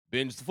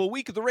Binge the full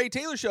week of The Ray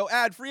Taylor Show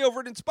ad-free over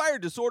at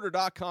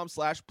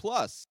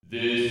inspireddisorder.com/plus.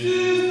 This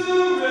is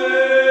The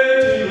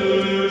Ray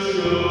Taylor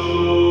Show.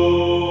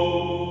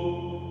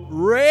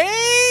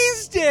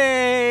 Rayz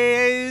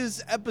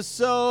Dayz,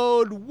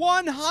 episode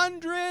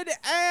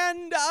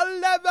 111.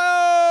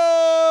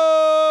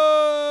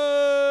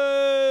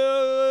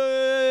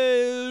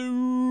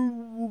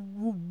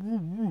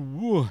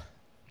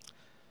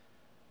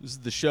 This is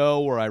the show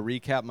where I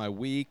recap my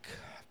week.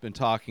 I've been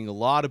talking a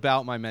lot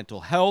about my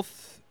mental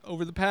health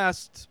over the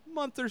past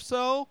month or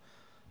so.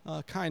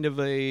 Kind of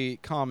a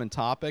common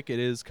topic. It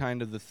is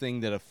kind of the thing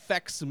that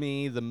affects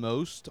me the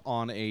most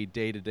on a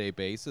day-to-day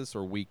basis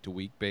or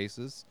week-to-week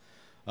basis.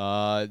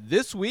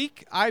 This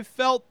week, I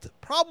felt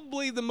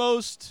probably the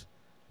most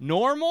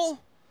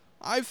normal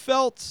I've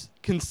felt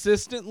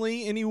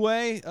consistently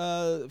anyway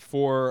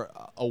for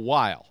a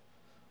while.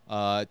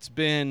 It's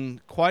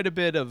been quite a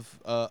bit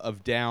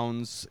of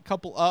downs, a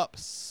couple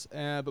ups,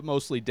 but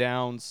mostly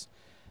downs.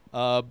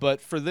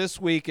 But for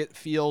this week, it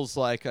feels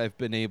like I've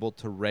been able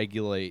to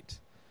regulate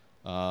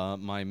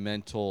my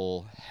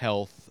mental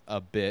health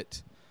a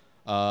bit.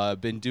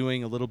 I've been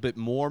doing a little bit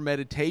more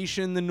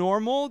meditation than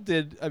normal.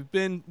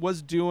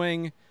 Was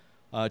doing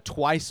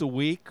twice a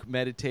week,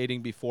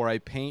 meditating before I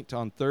paint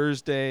on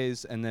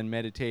Thursdays, and then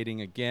meditating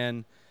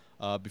again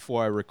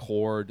before I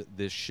record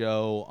this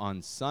show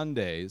on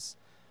Sundays.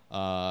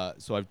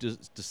 So I've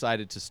just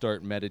decided to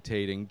start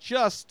meditating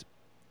just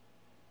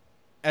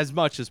as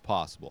much as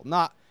possible.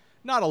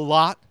 Not a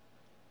lot,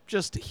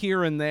 just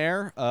here and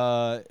there,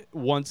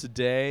 once a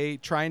day,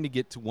 trying to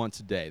get to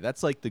once a day.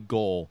 That's like the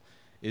goal,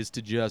 is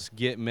to just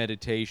get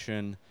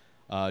meditation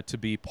to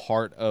be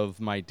part of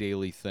my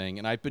daily thing.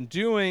 And I've been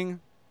doing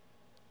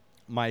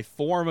my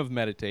form of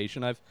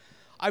meditation. I've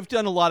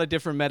done a lot of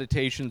different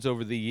meditations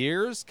over the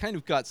years, kind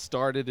of got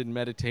started in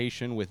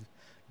meditation with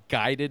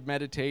guided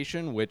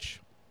meditation,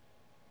 which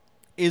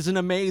is an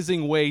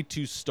amazing way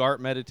to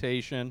start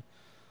meditation,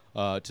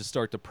 to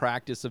start the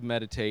practice of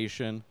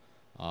meditation.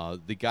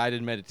 The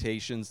guided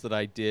meditations that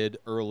I did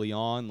early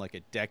on, like a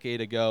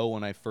decade ago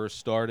when I first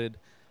started,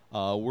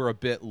 were a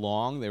bit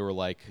long. They were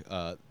like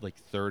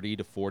 30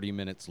 to 40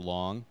 minutes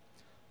long.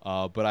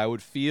 But I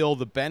would feel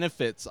the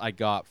benefits I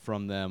got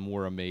from them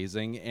were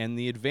amazing. And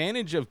the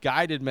advantage of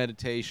guided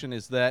meditation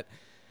is that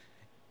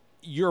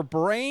your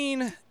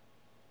brain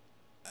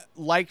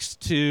likes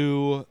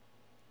to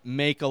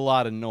make a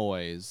lot of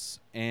noise,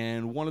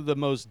 and one of the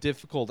most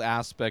difficult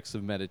aspects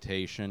of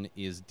meditation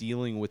is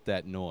dealing with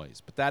that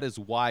noise. But that is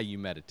why you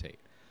meditate.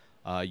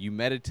 You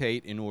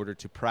meditate in order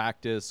to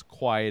practice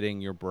quieting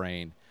your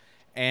brain.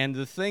 And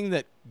the thing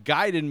that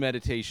guided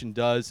meditation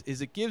does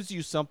is it gives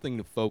you something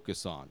to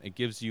focus on. It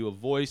gives you a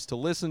voice to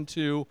listen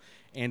to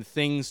and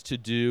things to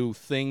do,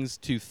 things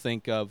to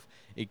think of.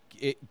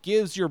 It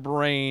gives your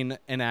brain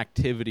an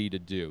activity to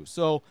do.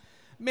 So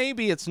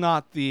maybe it's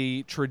not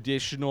the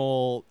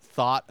traditional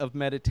thought of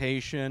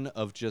meditation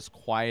of just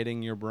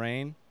quieting your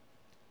brain,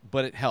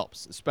 but it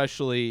helps,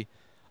 especially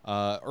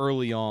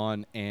early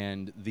on,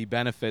 and the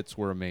benefits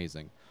were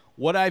amazing.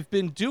 What I've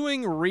been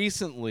doing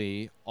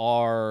recently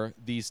are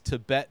these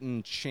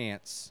Tibetan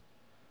chants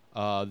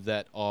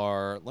that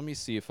are, let me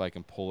see if I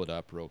can pull it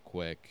up real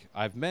quick.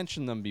 I've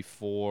mentioned them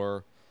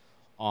before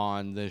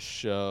on this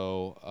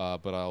show,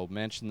 but I'll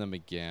mention them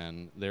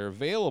again. They're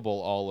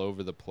available all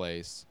over the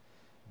place.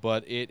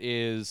 But it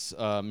is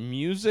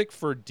Music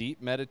for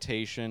Deep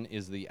Meditation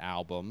is the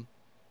album.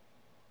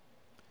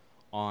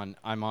 I'm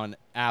on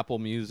Apple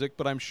Music,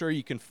 but I'm sure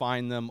you can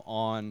find them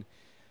on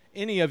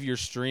any of your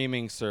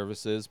streaming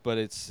services. But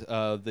it's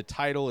the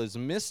title is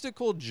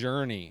Mystical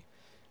Journey,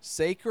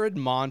 Sacred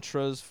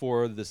Mantras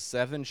for the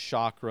 7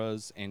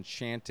 Chakras and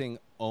Chanting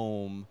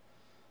Om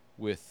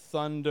with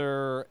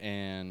thunder,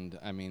 and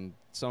I mean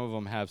some of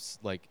them have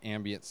like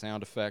ambient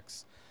sound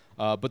effects.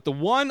 But the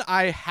one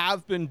I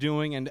have been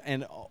doing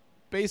and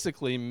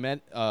basically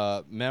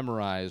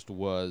memorized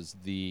was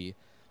the,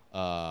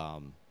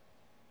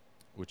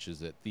 which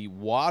is it? The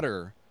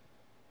water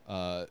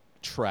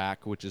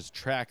track, which is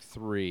track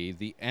 3.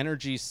 The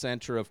Energy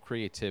Center of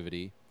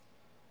Creativity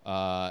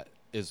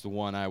is the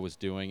one I was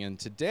doing. And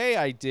today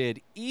I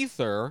did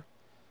Ether,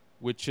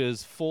 which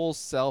is Full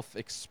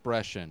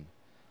Self-Expression.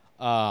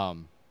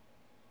 And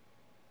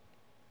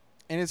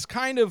it's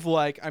kind of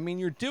like, I mean,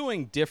 you're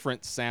doing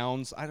different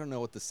sounds. I don't know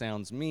what the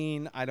sounds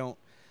mean. I don't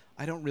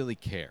really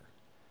care.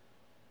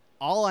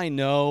 All I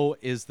know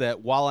is that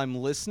while I'm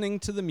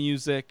listening to the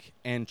music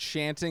and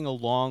chanting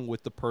along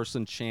with the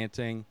person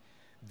chanting,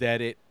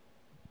 that it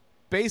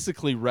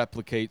basically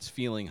replicates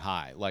feeling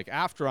high. Like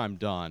after I'm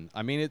done,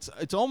 I mean,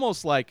 it's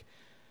almost like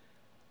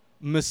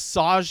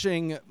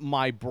massaging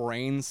my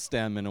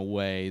brainstem in a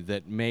way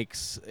that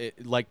makes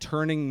it like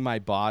turning my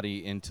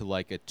body into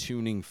like a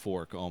tuning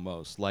fork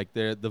almost. Like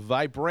the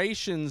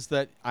vibrations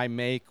that I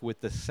make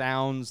with the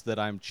sounds that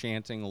I'm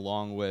chanting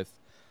along with,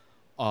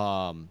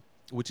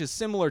 which is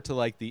similar to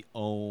like the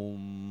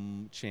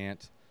Om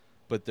chant,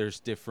 but there's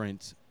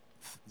different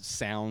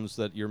sounds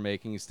that you're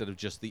making instead of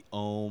just the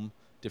Om,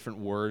 different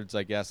words,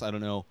 I guess. I don't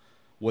know.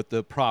 what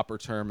the proper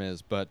term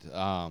is, but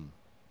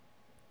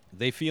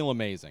they feel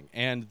amazing.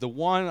 And the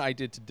one I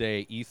did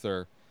today,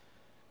 Ether,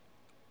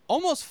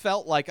 almost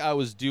felt like I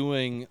was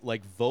doing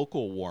like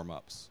vocal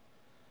warm-ups.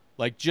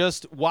 Like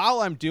just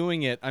while I'm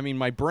doing it, I mean,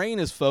 my brain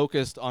is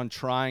focused on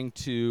trying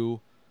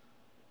to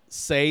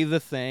say the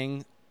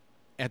thing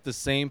at the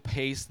same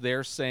pace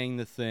they're saying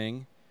the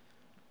thing,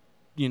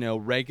 you know,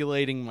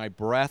 regulating my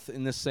breath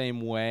in the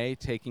same way,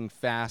 taking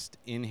fast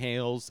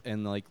inhales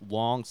and like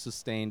long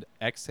sustained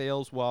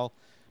exhales while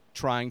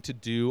trying to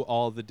do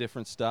all the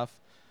different stuff,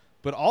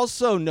 but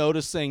also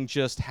noticing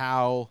just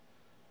how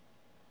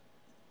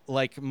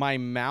like my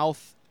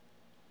mouth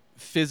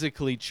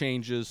physically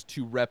changes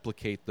to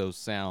replicate those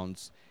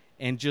sounds,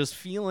 and just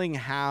feeling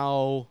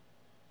how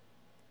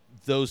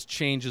those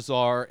changes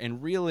are.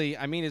 And really,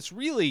 I mean, it's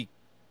really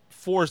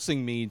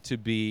forcing me to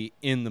be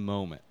in the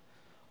moment.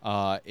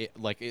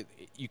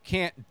 You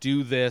can't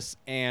do this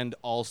and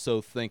also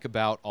think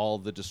about all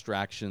the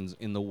distractions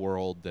in the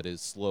world that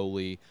is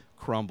slowly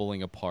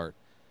crumbling apart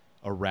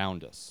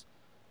around us.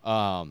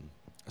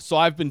 So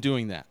I've been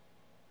doing that.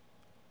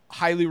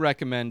 Highly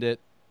recommend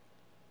it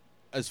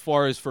as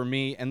far as for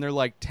me. And they're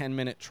like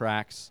 10-minute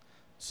tracks.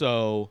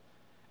 So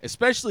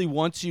especially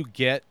once you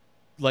get,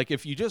 like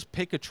if you just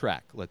pick a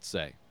track, let's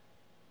say,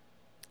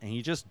 and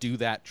you just do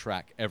that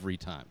track every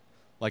time.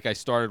 Like I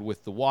started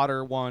with the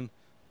water one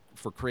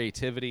for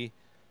creativity.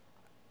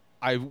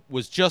 I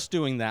was just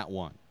doing that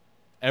one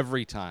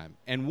every time.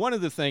 And one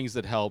of the things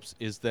that helps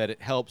is that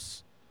it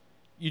helps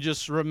you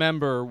just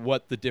remember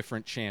what the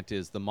different chant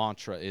is, the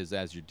mantra is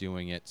as you're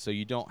doing it. So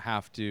you don't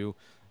have to,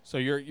 so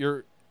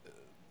you're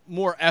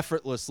more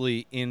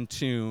effortlessly in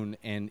tune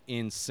and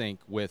in sync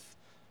with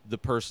the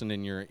person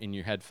in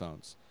your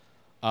headphones.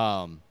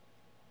 And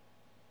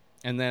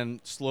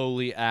then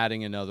slowly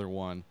adding another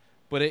one.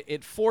 But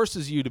it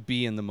forces you to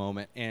be in the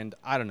moment, and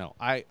I don't know.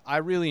 I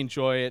really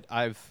enjoy it.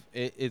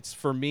 It's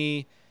for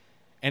me,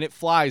 and it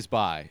flies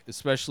by,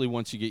 especially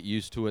once you get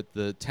used to it.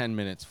 The 10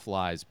 minutes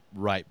flies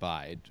right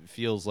by. It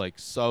feels like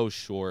so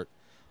short,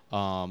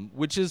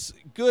 which is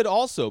good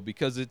also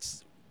because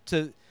it's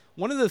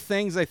one of the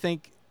things I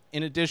think,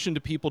 in addition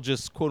to people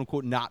just quote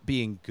unquote not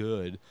being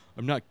good.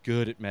 I'm not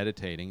good at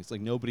meditating. It's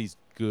like nobody's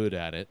good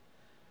at it.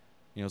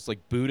 You know, it's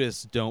like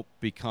Buddhists don't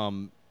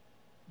become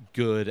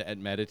good at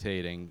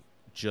meditating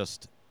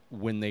just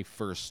when they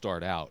first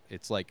start out.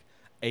 It's like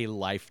a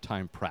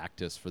lifetime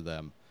practice for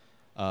them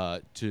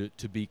to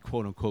be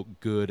quote unquote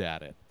good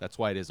at it. That's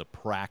why it is a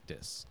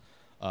practice.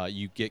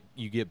 You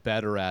get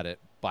better at it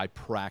by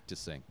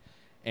practicing,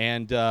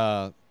 and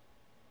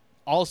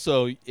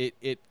also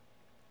the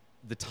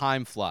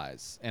time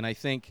flies. And I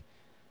think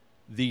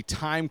the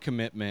time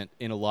commitment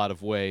in a lot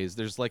of ways,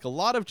 there's like a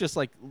lot of just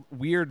like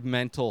weird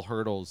mental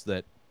hurdles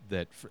that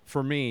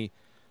for me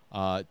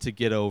to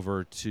get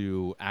over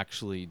to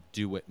actually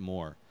do it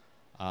more.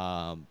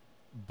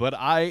 But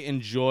I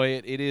enjoy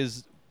it. It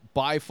is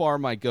by far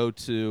my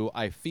go-to.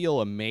 I feel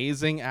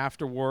amazing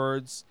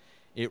afterwards.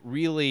 It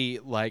really,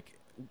 like,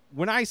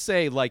 when I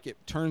say, like, it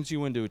turns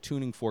you into a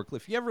tuning fork,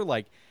 if you ever,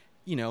 like,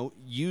 you know,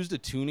 used a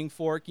tuning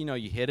fork, you know,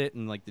 you hit it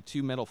and, like, the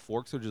two metal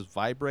forks are just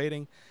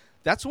vibrating.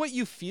 That's what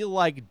you feel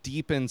like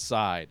deep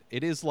inside.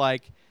 It is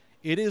like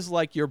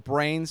your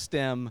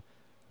brainstem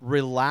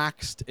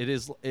relaxed. It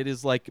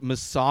is like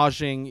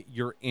massaging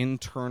your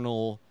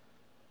internal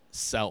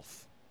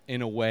self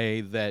in a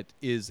way that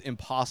is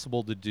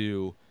impossible to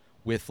do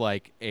with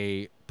like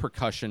a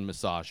percussion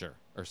massager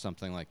or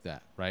something like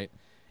that, right?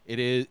 It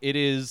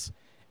is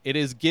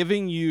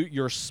giving you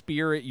your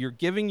spirit, you're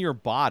giving your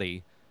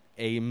body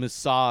a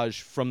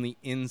massage from the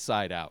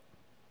inside out.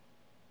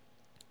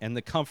 And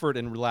the comfort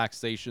and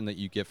relaxation that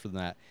you get from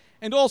that,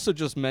 and also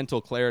just mental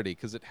clarity,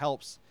 because it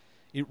helps.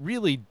 It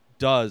really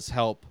does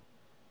help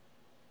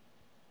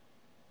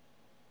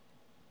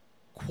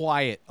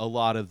quiet a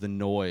lot of the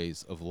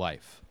noise of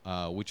life,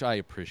 which I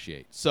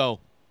appreciate.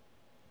 So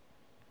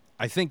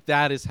I think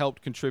that has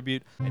helped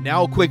contribute. And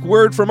now a quick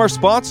word from our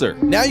sponsor.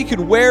 Now you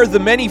can wear the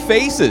many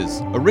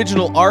faces.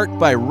 Original art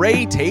by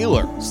Ray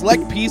Taylor.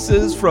 Select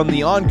pieces from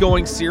the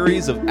ongoing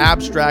series of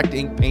abstract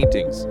ink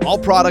paintings. All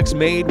products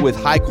made with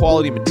high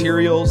quality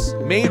materials,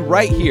 made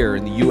right here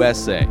in the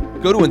USA.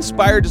 Go to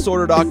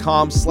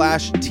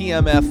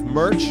inspireddisorder.com/TMF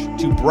merch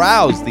to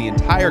browse the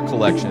entire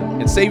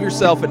collection and save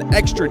yourself an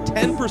extra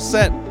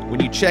 10% when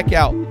you check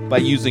out by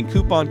using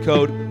coupon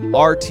code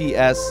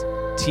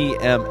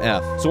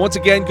RTSTMF. So once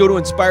again, go to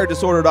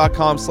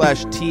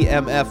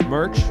inspireddisorder.com/TMF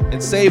merch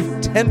and save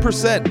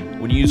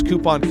 10% when you use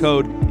coupon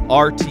code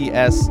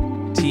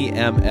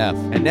RTSTMF.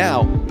 And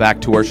now, back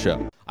to our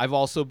show. I've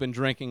also been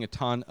drinking a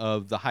ton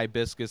of the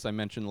hibiscus. I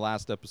mentioned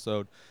last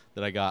episode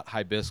that I got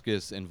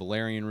hibiscus and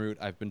valerian root.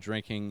 I've been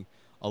drinking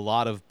a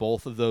lot of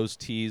both of those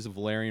teas,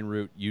 valerian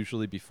root,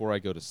 usually before I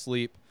go to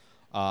sleep.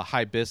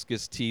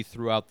 Hibiscus tea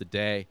throughout the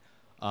day.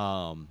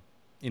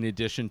 In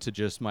addition to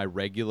just my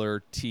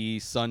regular tea,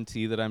 sun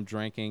tea that I'm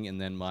drinking, and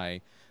then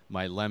my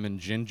lemon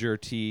ginger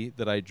tea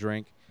that I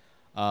drink.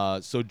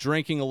 So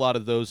drinking a lot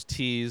of those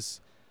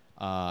teas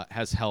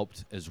has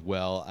helped as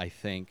well, I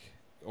think.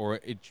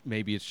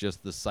 maybe it's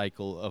just the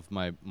cycle of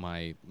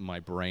my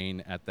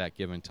brain at that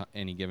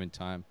any given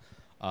time.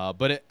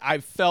 But I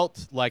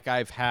felt like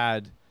I've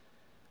had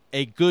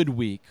a good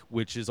week,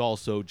 which is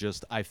also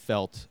just I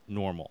felt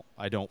normal.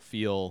 I don't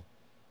feel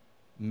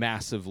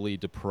massively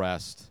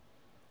depressed.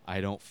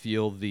 I don't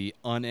feel the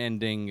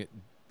unending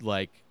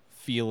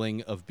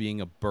feeling of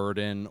being a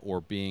burden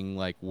or being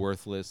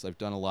worthless. I've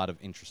done a lot of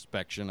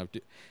introspection.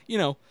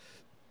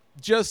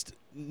 Just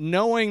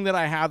knowing that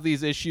I have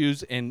these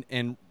issues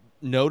and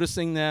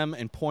noticing them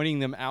and pointing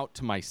them out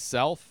to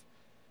myself,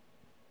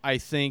 I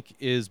think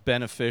is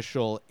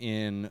beneficial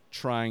in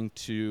trying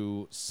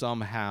to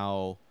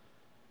somehow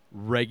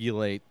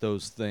regulate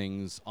those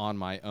things on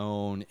my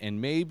own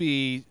and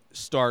maybe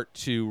start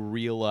to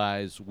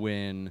realize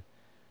when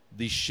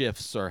the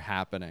shifts are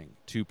happening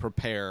to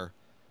prepare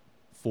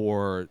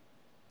for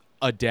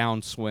a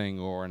downswing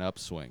or an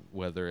upswing,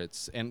 whether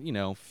it's,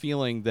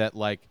 feeling that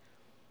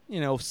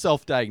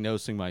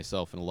self-diagnosing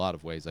myself in a lot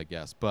of ways, I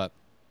guess. But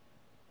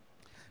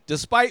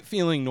despite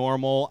feeling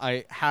normal,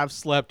 I have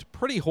slept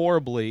pretty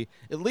horribly,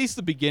 at least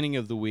the beginning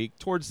of the week.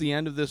 Towards the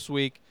end of this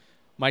week,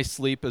 my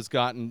sleep has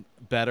gotten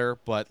better,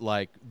 but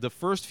the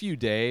first few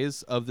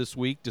days of this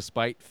week,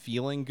 despite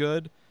feeling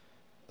good,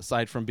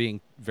 aside from being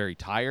very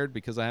tired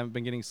because I haven't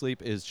been getting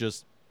sleep, is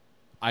just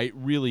I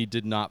really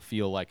did not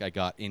feel like I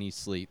got any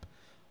sleep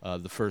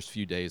the first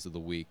few days of the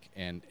week.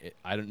 And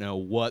I don't know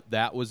what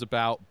that was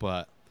about,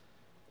 but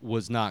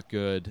was not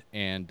good.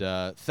 And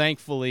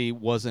thankfully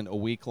wasn't a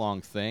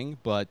week-long thing,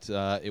 but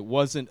it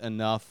wasn't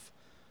enough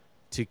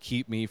to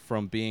keep me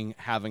from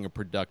having a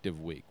productive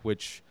week,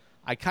 which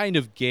I kind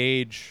of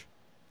gauge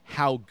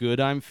how good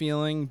I'm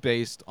feeling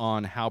based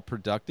on how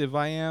productive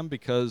I am,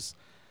 because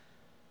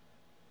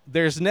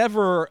there's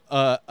never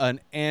an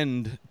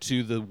end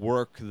to the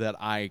work that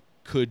I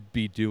could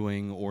be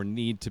doing or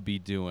need to be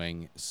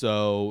doing.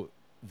 So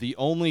the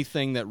only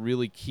thing that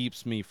really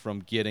keeps me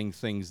from getting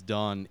things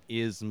done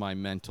is my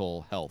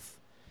mental health.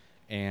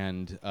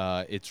 And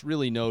it's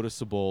really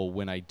noticeable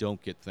when I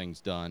don't get things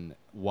done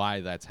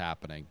why that's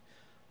happening.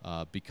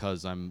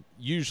 Because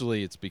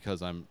it's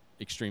because I'm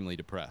extremely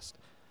depressed,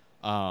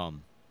 or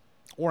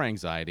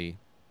anxiety,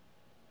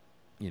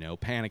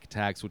 panic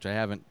attacks, which I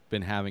haven't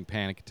been having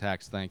panic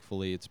attacks,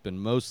 thankfully. It's been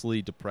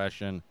mostly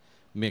depression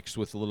mixed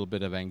with a little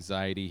bit of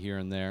anxiety here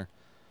and there.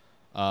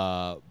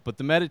 But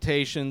the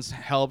meditations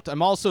helped.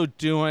 I'm also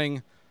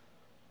doing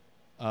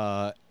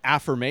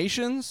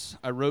affirmations.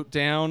 I wrote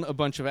down a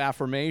bunch of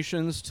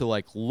affirmations to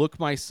look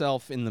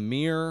myself in the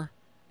mirror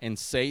and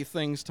say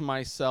things to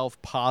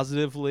myself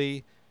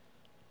positively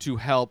to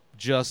help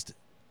just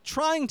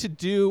trying to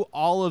do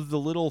all of the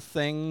little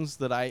things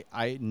that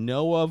I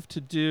know of to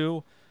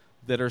do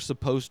that are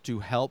supposed to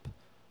help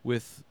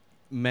with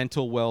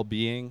mental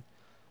well-being.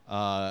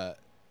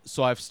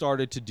 So I've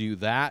started to do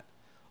that.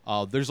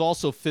 There's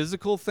also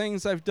physical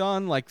things I've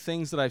done, like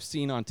things that I've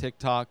seen on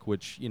TikTok,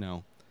 which,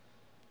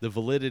 the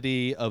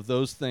validity of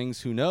those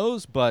things, who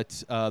knows?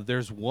 But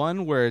there's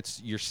one where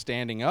you're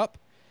standing up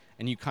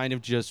and you kind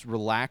of just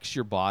relax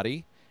your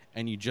body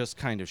and you just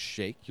kind of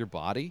shake your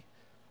body.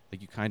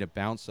 You kind of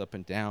bounce up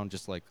and down,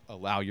 just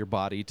allow your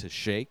body to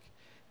shake.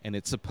 And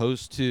it's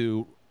supposed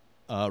to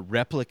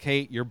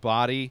replicate your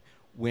body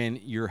when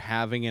you're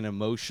having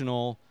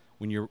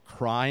when you're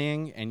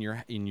crying and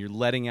you're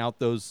letting out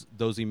those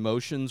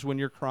emotions when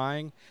you're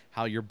crying,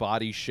 how your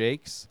body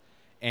shakes.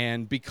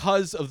 And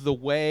because of the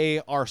way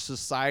our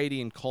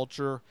society and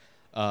culture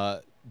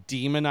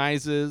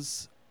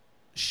demonizes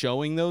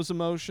showing those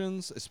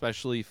emotions,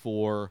 especially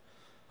for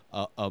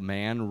a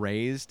man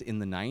raised in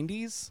the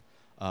 90s,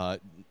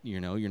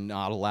 you're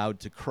not allowed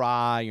to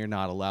cry. You're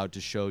not allowed to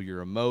show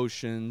your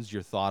emotions.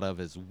 You're thought of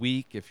as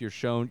weak if you're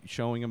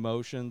showing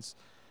emotions.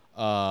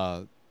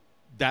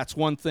 That's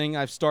one thing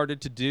I've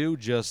started to do,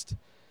 just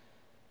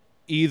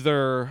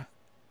either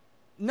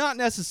not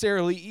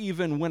necessarily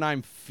even when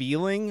I'm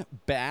feeling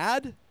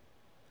bad.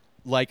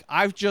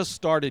 I've just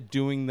started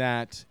doing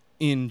that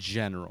in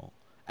general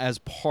as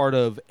part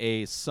of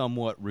a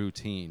somewhat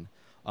routine.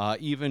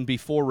 Even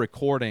before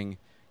recording,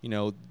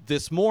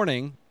 this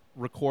morning,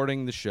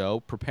 recording the show,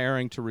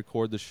 preparing to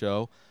record the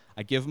show,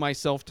 I give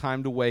myself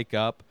time to wake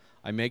up.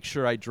 I make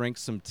sure I drink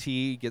some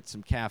tea, get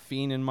some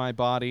caffeine in my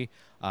body.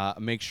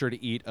 Make sure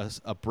to eat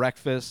a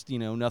breakfast,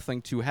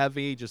 nothing too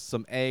heavy, just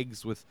some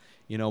eggs with,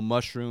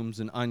 mushrooms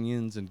and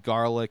onions and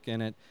garlic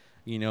in it.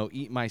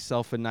 Eat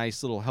myself a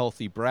nice little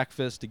healthy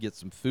breakfast to get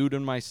some food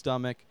in my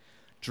stomach,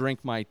 drink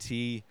my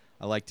tea.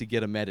 I like to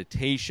get a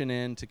meditation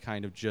in to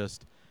kind of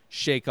just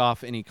shake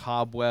off any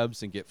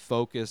cobwebs and get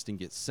focused and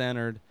get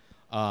centered.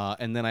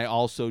 And then I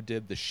also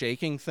did the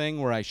shaking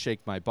thing where I shake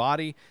my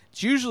body.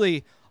 It's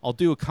usually I'll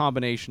do a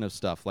combination of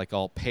stuff.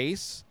 I'll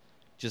pace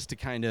just to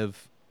kind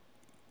of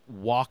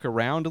walk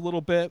around a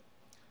little bit,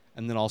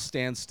 and then I'll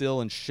stand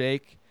still and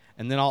shake.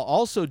 And then I'll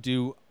also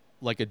do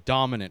a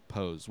dominant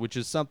pose, which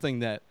is something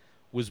that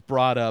was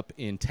brought up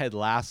in Ted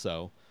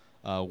Lasso.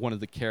 One of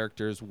the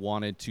characters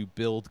wanted to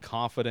build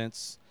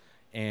confidence,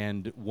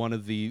 and one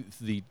of the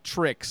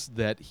tricks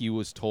that he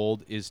was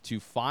told is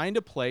to find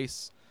a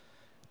place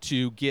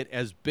to get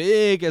as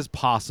big as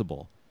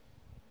possible.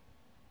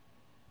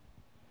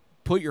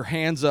 Put your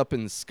hands up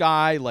in the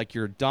sky like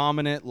you're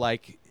dominant,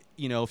 like,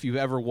 you know, if you've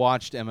ever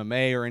watched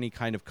MMA or any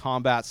kind of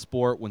combat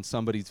sport, when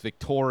somebody's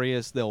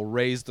victorious, they'll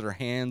raise their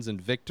hands in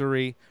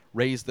victory,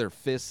 raise their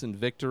fists in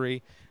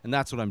victory, and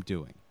that's what I'm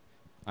doing.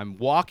 I'm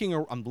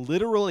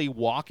literally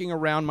walking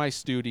around my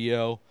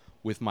studio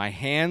with my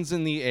hands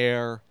in the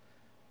air,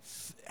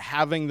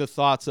 having the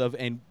thoughts of,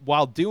 and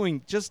while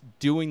doing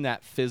that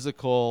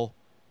physical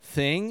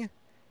thing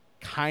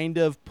kind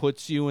of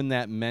puts you in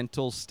that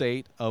mental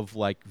state of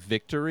like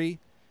victory.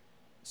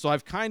 So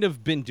I've kind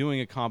of been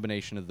doing a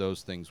combination of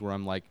those things where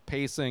I'm like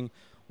pacing,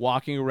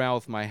 walking around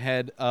with my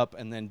head up,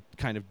 and then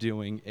kind of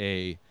doing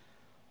a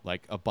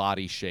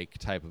body shake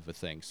type of a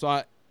thing.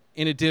 So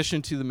in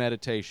addition to the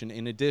meditation,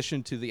 in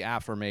addition to the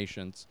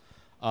affirmations,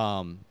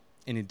 in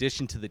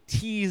addition to the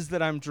teas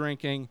that I'm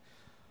drinking,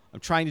 I'm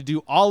trying to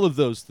do all of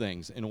those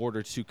things in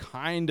order to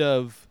kind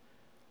of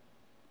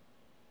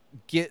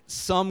get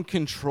some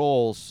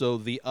control so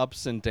the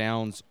ups and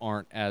downs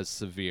aren't as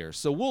severe.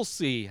 So we'll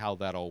see how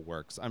that all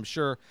works. I'm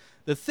sure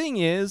the thing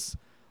is,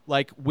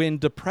 like, when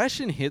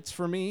depression hits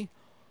for me,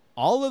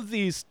 all of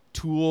these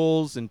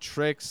tools and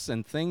tricks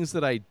and things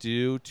that I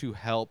do to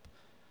help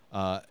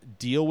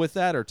deal with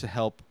that or to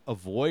help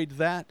avoid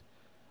that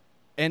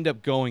end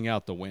up going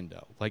out the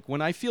window. Like,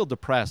 when I feel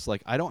depressed,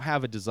 like, I don't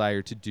have a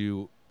desire to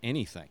do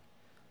anything.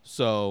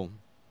 So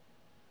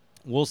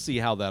we'll see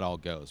how that all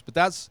goes. But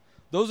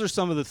those are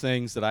some of the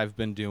things that I've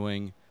been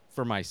doing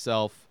for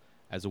myself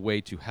as a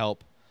way to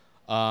help,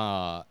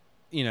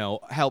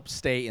 help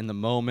stay in the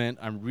moment.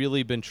 I've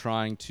really been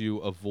trying to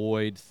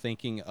avoid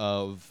thinking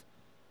of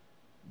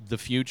the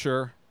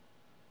future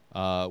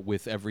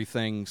with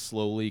everything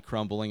slowly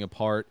crumbling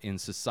apart in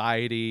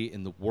society,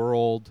 in the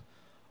world,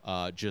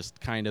 just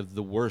kind of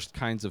the worst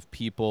kinds of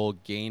people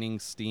gaining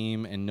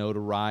steam and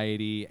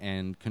notoriety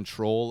and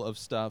control of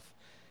stuff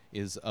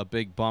is a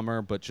big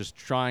bummer, but just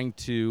trying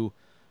to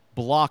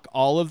block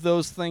all of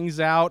those things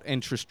out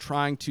and just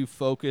trying to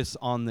focus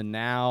on the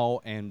now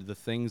and the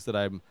things that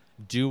I'm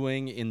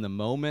doing in the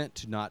moment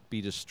to not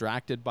be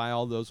distracted by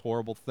all those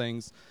horrible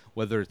things,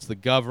 whether it's the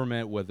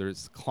government, whether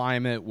it's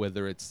climate,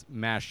 whether it's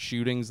mass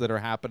shootings that are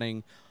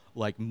happening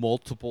like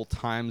multiple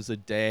times a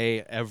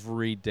day,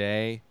 every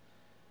day,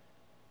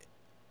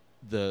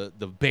 the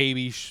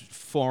baby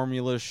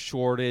formula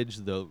shortage,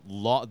 the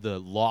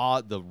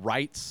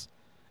rights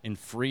and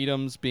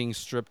freedoms being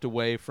stripped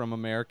away from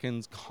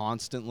Americans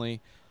constantly.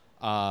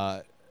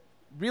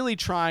 Really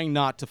trying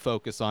not to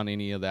focus on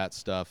any of that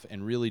stuff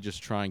and really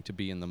just trying to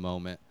be in the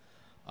moment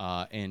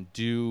and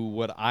do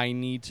what I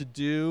need to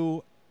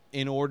do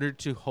in order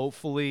to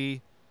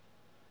hopefully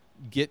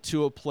get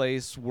to a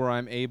place where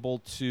I'm able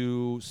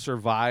to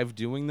survive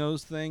doing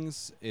those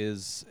things.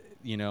 Is,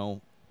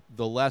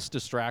 the less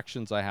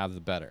distractions I have, the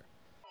better.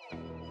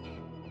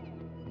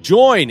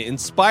 Join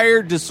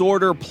Inspired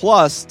Disorder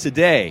Plus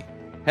today.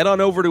 Head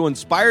on over to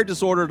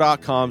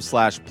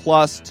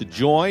inspireddisorder.com/plus to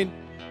join.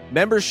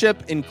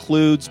 Membership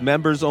includes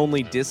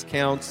members-only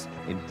discounts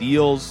and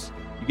deals.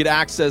 You get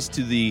access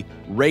to the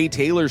Ray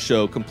Taylor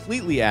Show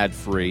completely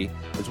ad-free,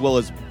 as well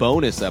as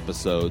bonus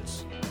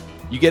episodes.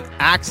 You get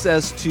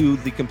access to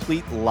the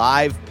complete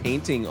live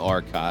painting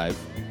archive.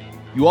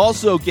 You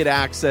also get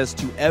access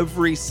to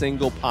every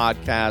single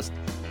podcast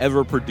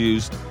ever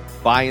produced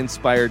by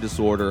Inspired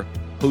Disorder,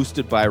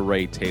 hosted by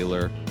Ray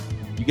Taylor.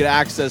 You get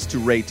access to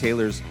Ray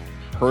Taylor's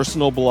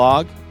personal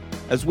blog,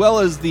 as well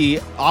as the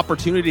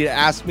opportunity to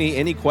ask me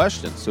any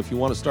questions. So if you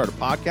want to start a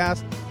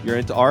podcast, you're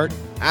into art,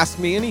 ask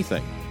me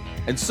anything.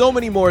 And so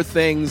many more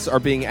things are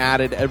being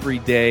added every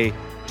day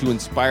to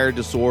Inspired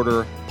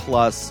Disorder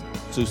Plus.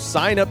 So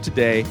sign up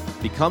today,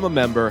 become a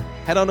member,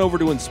 head on over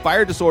to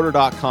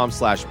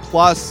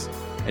inspireddisorder.com/plus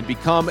and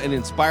become an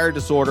Inspired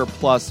Disorder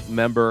Plus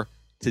member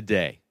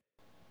today.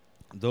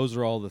 Those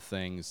are all the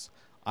things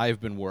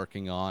I've been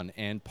working on.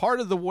 And part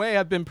of the way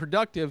I've been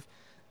productive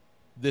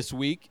this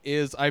week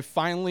is I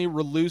finally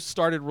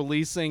started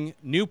releasing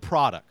new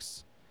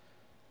products.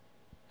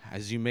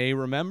 As you may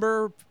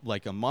remember,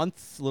 like a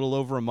little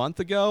over a month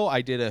ago,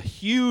 I did a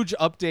huge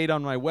update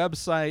on my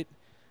website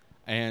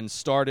and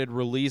started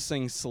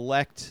releasing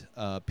select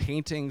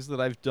paintings that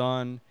I've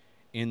done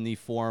in the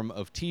form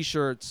of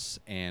t-shirts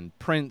and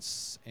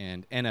prints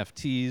and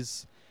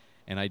NFTs.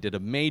 And I did a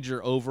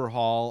major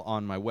overhaul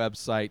on my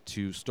website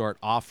to start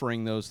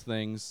offering those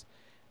things.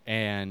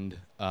 And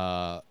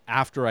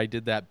after I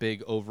did that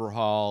big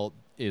overhaul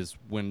is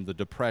when the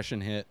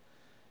depression hit.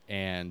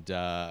 And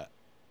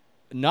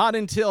not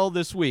until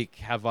this week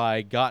have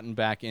I gotten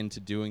back into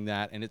doing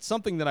that. And it's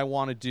something that I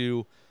want to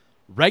do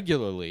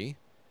regularly,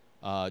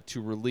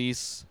 to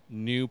release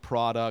new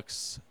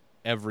products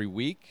every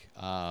week,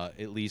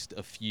 at least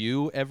a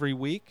few every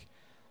week.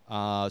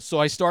 So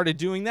I started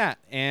doing that.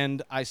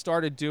 And I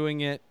started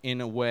doing it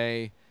in a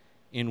way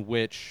in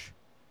which,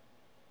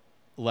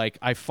 like,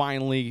 I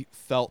finally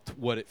felt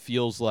what it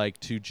feels like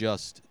to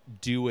just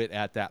do it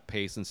at that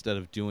pace instead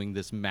of doing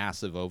this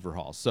massive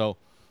overhaul. So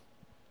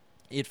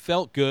it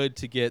felt good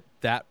to get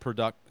that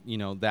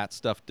that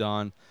stuff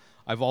done.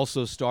 I've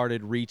also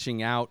started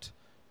reaching out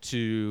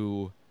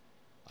to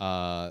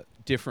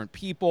different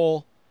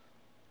people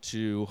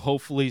to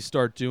hopefully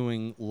start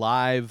doing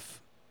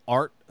live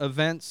art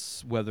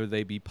events, whether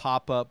they be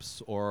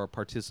pop-ups or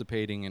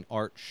participating in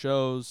art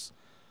shows.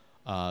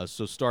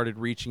 So started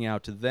reaching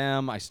out to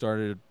them.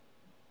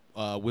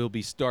 We'll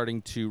be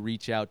starting to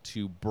reach out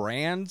to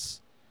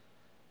brands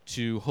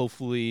to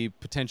hopefully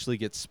potentially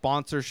get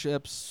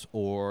sponsorships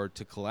or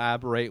to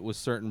collaborate with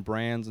certain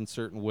brands in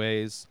certain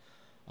ways.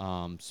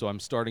 So I'm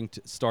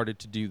started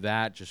to do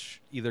that, just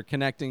either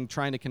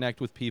trying to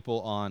connect with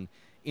people on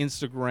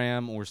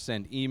Instagram or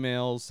send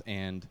emails,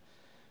 and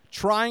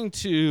trying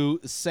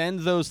to send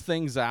those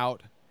things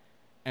out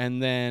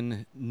and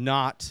then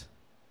not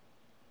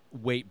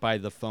wait by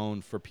the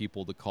phone for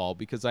people to call,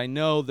 because I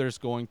know there's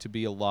going to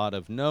be a lot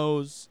of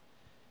no's,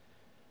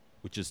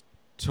 which is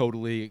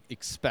totally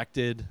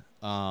expected.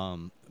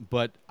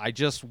 But I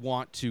just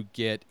want to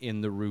get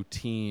in the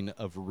routine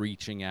of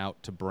reaching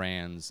out to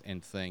brands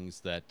and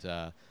things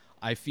that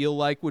I feel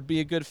like would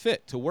be a good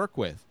fit to work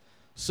with.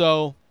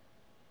 So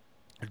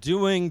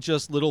doing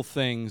just little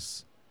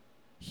things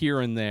here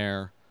and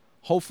there,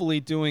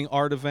 hopefully doing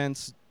art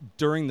events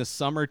during the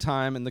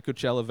summertime in the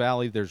Coachella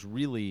Valley. There's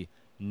really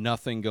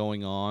nothing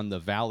going on. The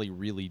valley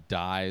really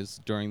dies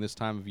during this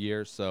time of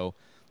year, so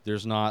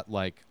there's not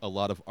like a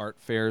lot of art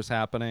fairs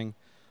happening.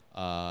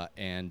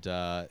 And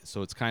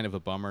so it's kind of a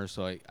bummer.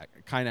 So I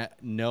kind of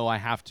know I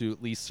have to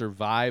at least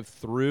survive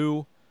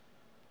through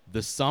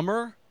the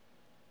summer,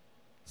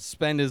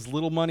 spend as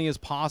little money as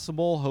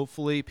possible.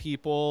 Hopefully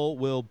people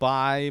will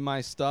buy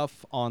my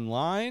stuff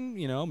online.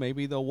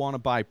 Maybe they'll want to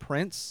buy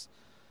prints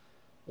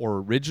or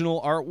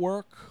original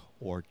artwork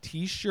or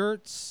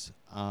T-shirts.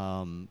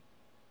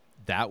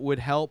 That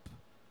would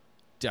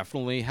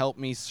definitely help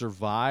me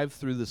survive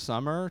through the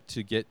summer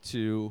to get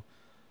to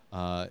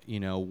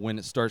when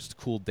it starts to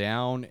cool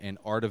down and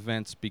art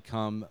events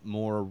become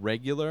more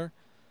regular.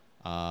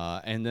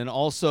 And then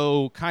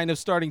also kind of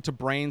starting to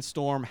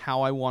brainstorm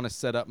how I want to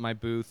set up my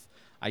booth.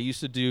 I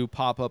used to do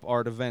pop-up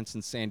art events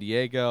in San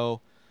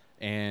Diego,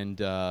 and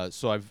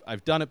so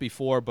I've done it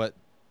before, but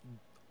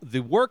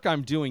the work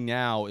I'm doing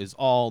now is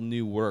all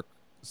new work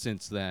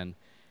since then,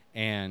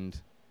 and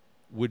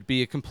would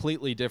be a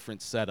completely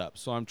different setup.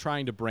 So I'm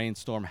trying to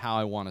brainstorm how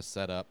I want to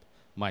set up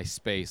my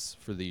space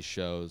for these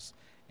shows,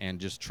 and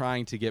just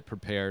trying to get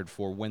prepared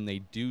for when they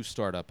do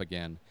start up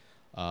again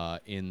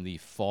in the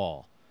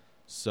fall.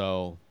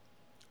 So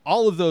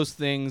all of those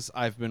things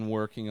I've been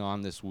working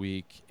on this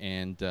week,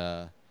 and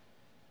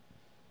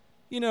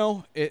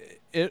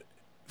it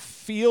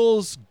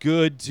feels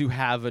good to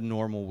have a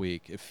normal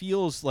week. It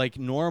feels like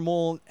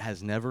normal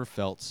has never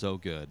felt so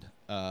good.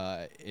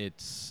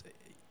 It's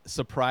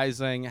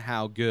surprising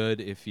how good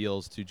it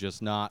feels to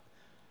just not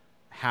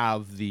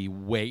have the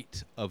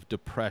weight of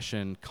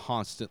depression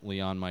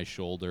constantly on my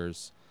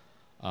shoulders,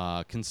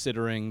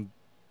 considering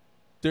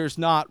there's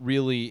not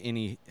really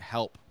any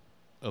help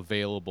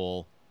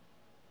available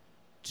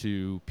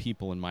to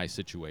people in my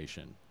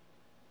situation.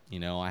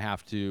 I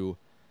have to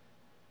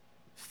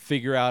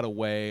figure out a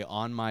way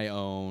on my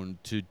own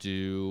to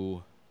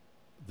do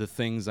the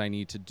things I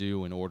need to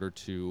do in order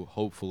to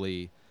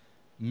hopefully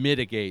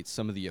mitigate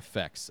some of the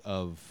effects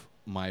of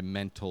my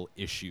mental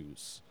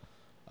issues,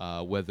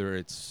 whether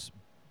it's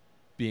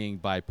being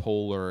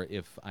bipolar.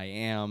 If I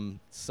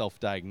am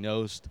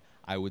self-diagnosed,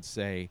 I would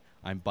say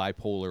I'm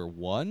bipolar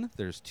 1.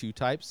 There's 2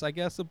 types, I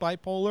guess, of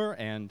bipolar,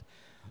 and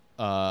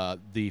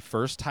the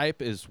first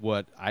type is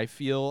what I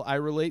feel I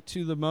relate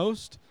to the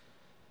most,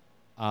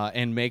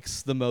 and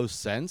makes the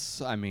most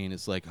sense. I mean,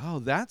 it's like,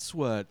 that's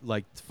what,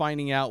 like,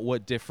 finding out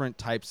what different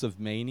types of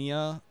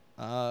mania,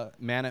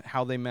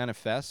 how they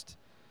manifest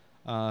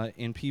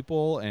in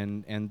people,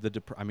 and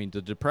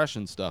the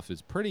depression stuff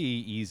is pretty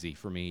easy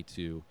for me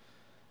to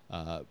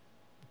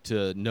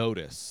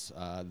notice.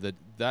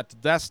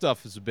 That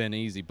stuff has been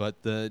easy, but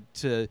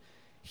to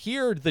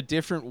hear the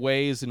different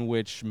ways in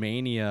which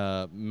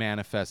mania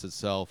manifests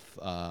itself,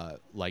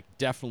 like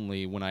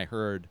definitely when I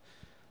heard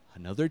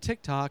another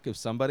TikTok of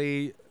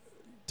somebody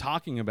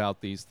talking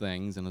about these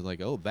things, and I was like,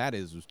 that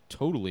is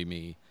totally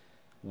me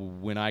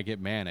when I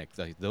get manic.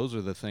 Like, those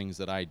are the things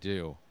that I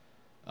do.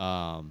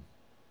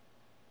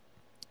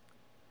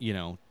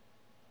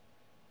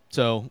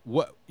 So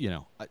what,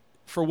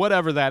 for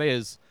whatever that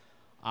is,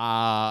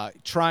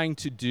 trying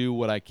to do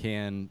what I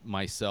can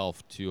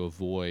myself to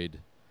avoid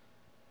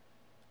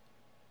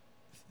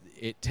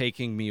it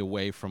taking me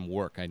away from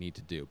work I need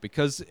to do,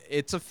 because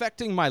it's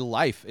affecting my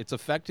life. It's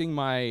affecting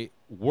my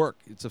work.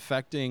 It's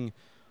affecting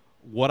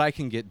what I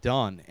can get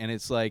done. And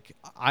it's like,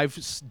 I've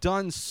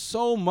done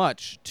so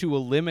much to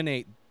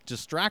eliminate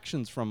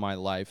distractions from my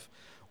life,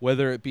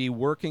 whether it be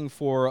working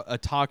for a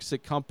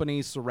toxic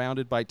company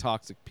surrounded by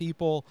toxic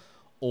people,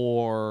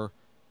 or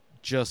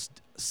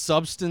just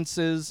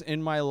substances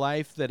in my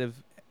life that have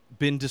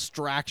been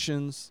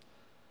distractions.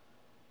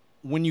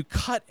 When you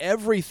cut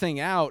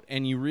everything out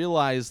and you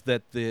realize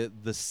that the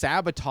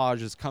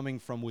sabotage is coming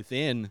from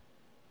within,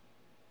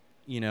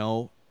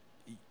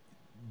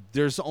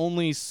 there's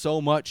only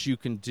so much you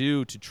can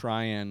do to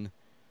try and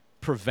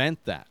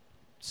prevent that.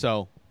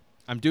 So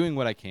I'm doing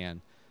what I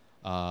can,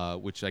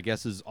 which I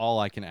guess is all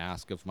I can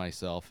ask of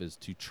myself, is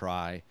to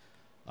try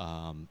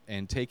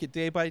and take it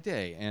day by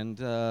day. And,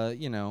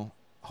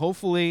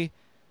 hopefully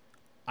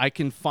I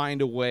can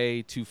find a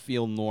way to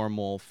feel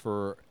normal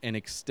for an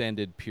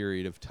extended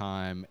period of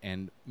time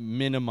and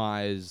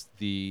minimize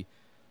the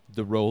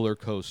roller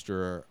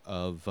coaster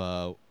of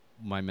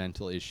my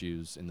mental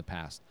issues in the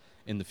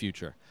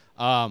future.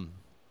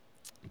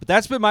 But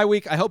that's been my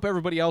week. I hope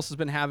everybody else has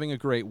been having a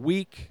great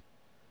week.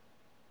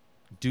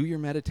 Do your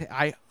meditation.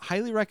 I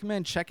highly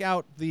recommend check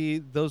out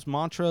those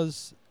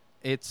mantras.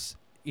 It's,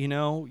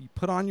 you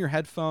put on your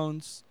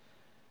headphones,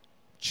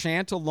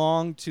 chant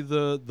along to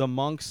the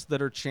monks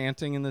that are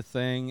chanting in the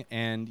thing,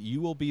 and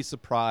you will be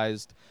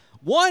surprised.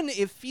 One,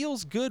 it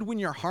feels good when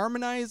you're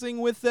harmonizing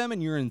with them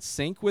and you're in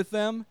sync with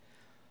them.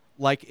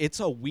 Like, it's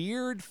a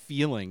weird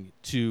feeling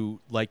to,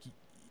 like,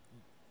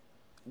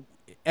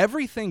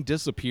 everything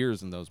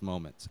disappears in those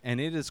moments,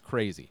 and it is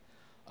crazy.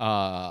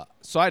 So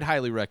I'd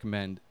highly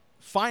recommend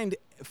find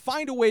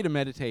a way to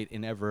meditate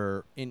in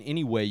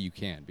any way you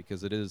can,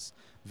 because it is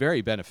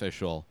very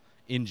beneficial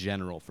in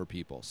general for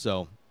people.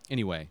 So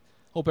anyway,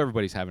 hope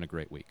everybody's having a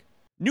great week.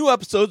 New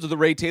episodes of The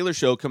Ray Taylor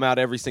Show come out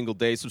every single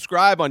day.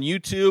 Subscribe on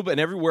YouTube and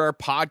everywhere our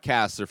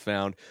podcasts are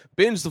found.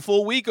 Binge the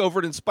full week over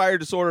at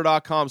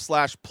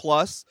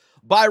inspireddisorder.com/plus.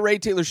 Buy Ray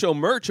Taylor Show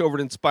merch over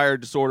at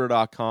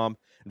inspireddisorder.com.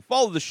 And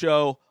follow the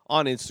show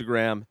on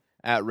Instagram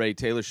at Ray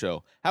Taylor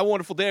Show. Have a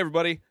wonderful day,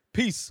 everybody.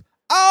 Peace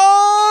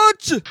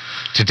out!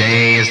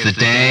 Today is the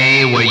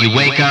day where you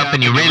wake up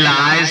and you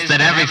realize that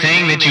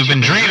everything that you've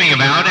been dreaming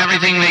about,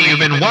 everything that you've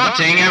been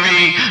wanting,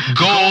 every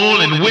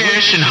goal and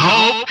wish and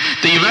hope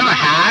that you've ever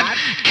had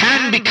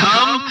can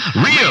become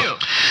real.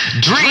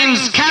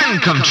 Dreams can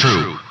come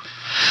true.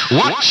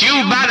 What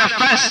you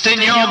manifest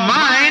in your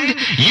mind,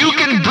 you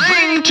can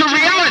bring to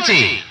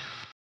reality.